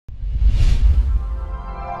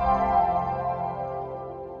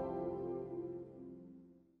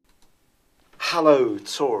Hello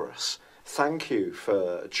Taurus, thank you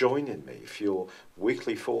for joining me for your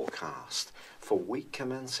weekly forecast for week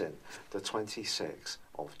commencing the 26th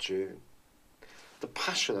of June. The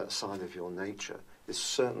passionate side of your nature is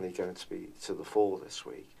certainly going to be to the fore this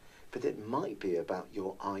week, but it might be about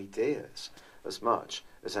your ideas as much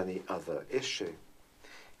as any other issue.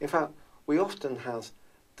 In fact, we often have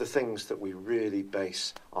the things that we really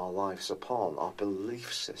base our lives upon, our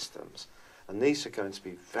belief systems, and these are going to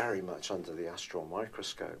be very much under the astral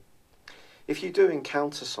microscope. If you do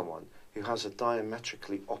encounter someone who has a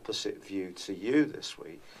diametrically opposite view to you this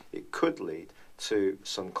week, it could lead to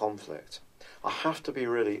some conflict. I have to be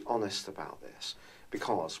really honest about this,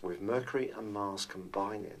 because with Mercury and Mars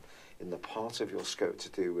combining in the part of your scope to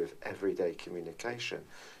do with everyday communication,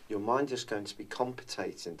 your mind is going to be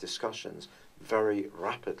compitating discussions very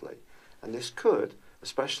rapidly, and this could,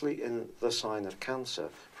 especially in the sign of Cancer,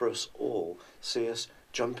 for us all, see us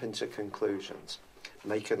jump into conclusions,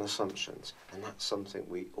 making assumptions, and that's something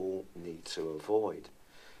we all need to avoid.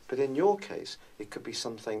 But in your case, it could be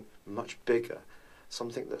something much bigger,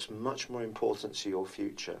 something that's much more important to your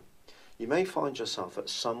future. You may find yourself at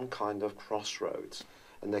some kind of crossroads,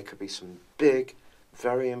 and there could be some big,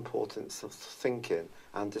 very important thinking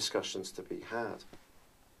and discussions to be had.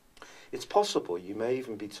 It's possible you may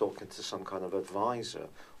even be talking to some kind of advisor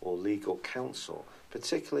or legal counsel,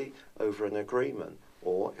 particularly over an agreement,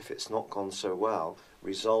 or if it's not gone so well,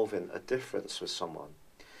 resolving a difference with someone.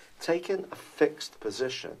 Taking a fixed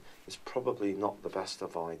position is probably not the best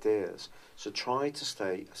of ideas, so try to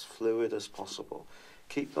stay as fluid as possible.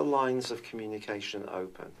 Keep the lines of communication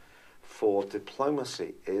open, for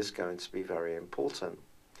diplomacy is going to be very important.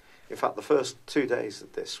 In fact, the first 2 days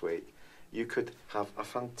of this week, you could have a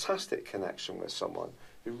fantastic connection with someone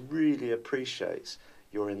who really appreciates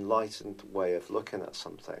your enlightened way of looking at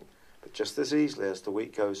something. But just as easily as the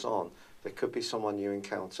week goes on, there could be someone you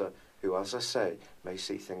encounter who, as I say, may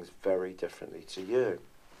see things very differently to you.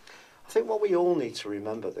 I think what we all need to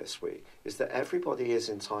remember this week is that everybody is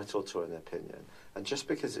entitled to an opinion, and just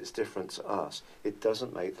because it's different to us, it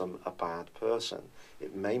doesn't make them a bad person.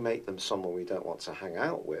 It may make them someone we don't want to hang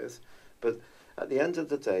out with, but at the end of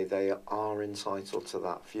the day, they are entitled to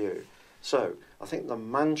that view. So I think the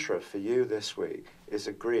mantra for you this week is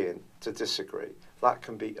agreeing to disagree. That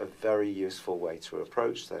can be a very useful way to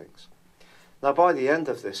approach things. Now, by the end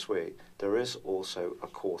of this week, there is also a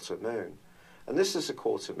quarter moon. And this is a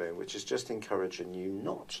quarter moon which is just encouraging you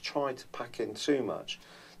not to try to pack in too much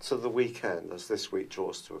to the weekend as this week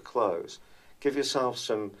draws to a close. Give yourself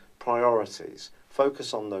some priorities.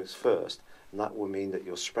 Focus on those first, and that will mean that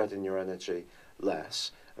you're spreading your energy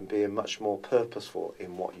less and being much more purposeful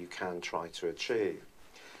in what you can try to achieve.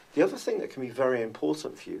 The other thing that can be very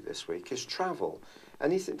important for you this week is travel.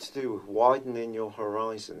 Anything to do with widening your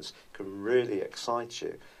horizons can really excite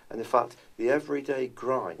you, and in fact the everyday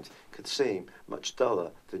grind could seem much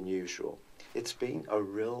duller than usual. It's been a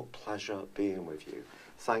real pleasure being with you.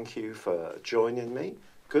 Thank you for joining me,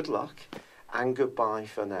 good luck, and goodbye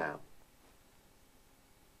for now.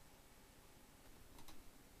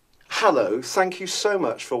 Hello, thank you so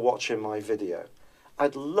much for watching my video.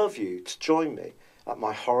 I'd love you to join me at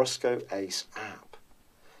my Horoscope Ace app.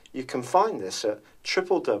 You can find this at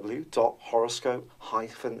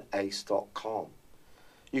www.horoscope-ace.com.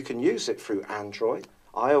 You can use it through Android,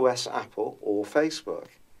 iOS, Apple or Facebook.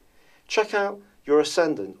 Check out your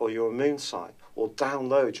ascendant or your moon sign or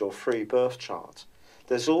download your free birth chart.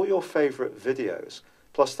 There's all your favourite videos,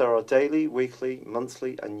 plus there are daily, weekly,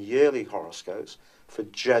 monthly and yearly horoscopes for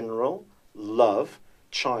general, love,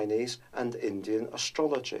 Chinese and Indian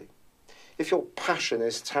astrology. If your passion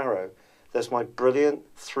is tarot, there's my brilliant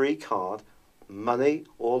 3-card money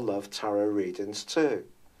or love tarot readings too.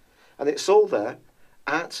 And it's all there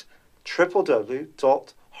at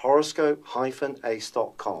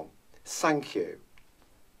www.horoscope-ace.com. Thank you.